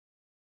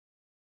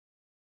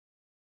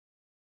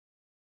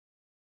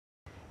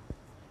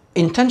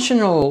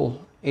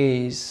Intentional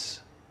is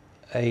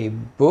a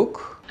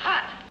book.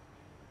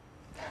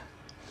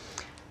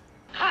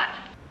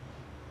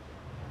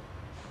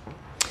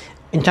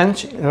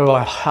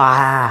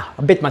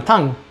 I bit my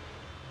tongue.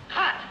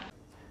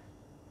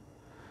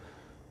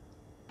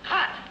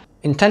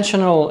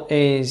 Intentional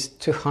is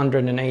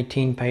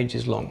 218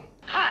 pages long.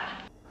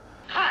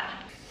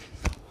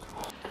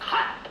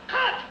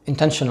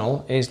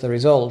 Intentional is the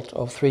result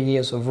of 3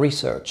 years of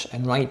research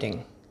and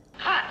writing.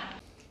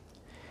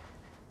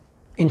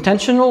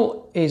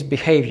 Intentional is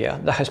behavior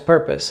that has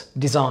purpose,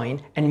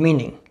 design, and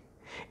meaning.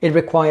 It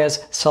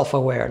requires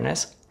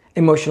self-awareness,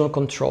 emotional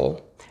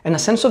control, and a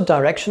sense of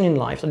direction in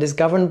life that is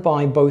governed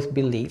by both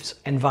beliefs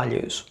and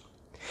values.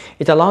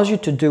 It allows you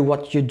to do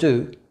what you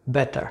do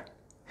better.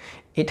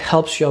 It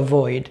helps you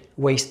avoid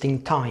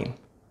wasting time.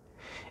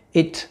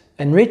 It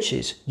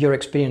enriches your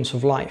experience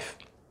of life.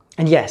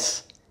 And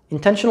yes,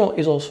 Intentional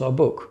is also a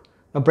book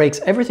that breaks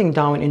everything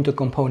down into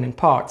component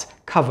parts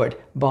covered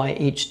by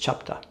each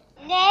chapter.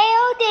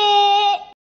 Nailed it!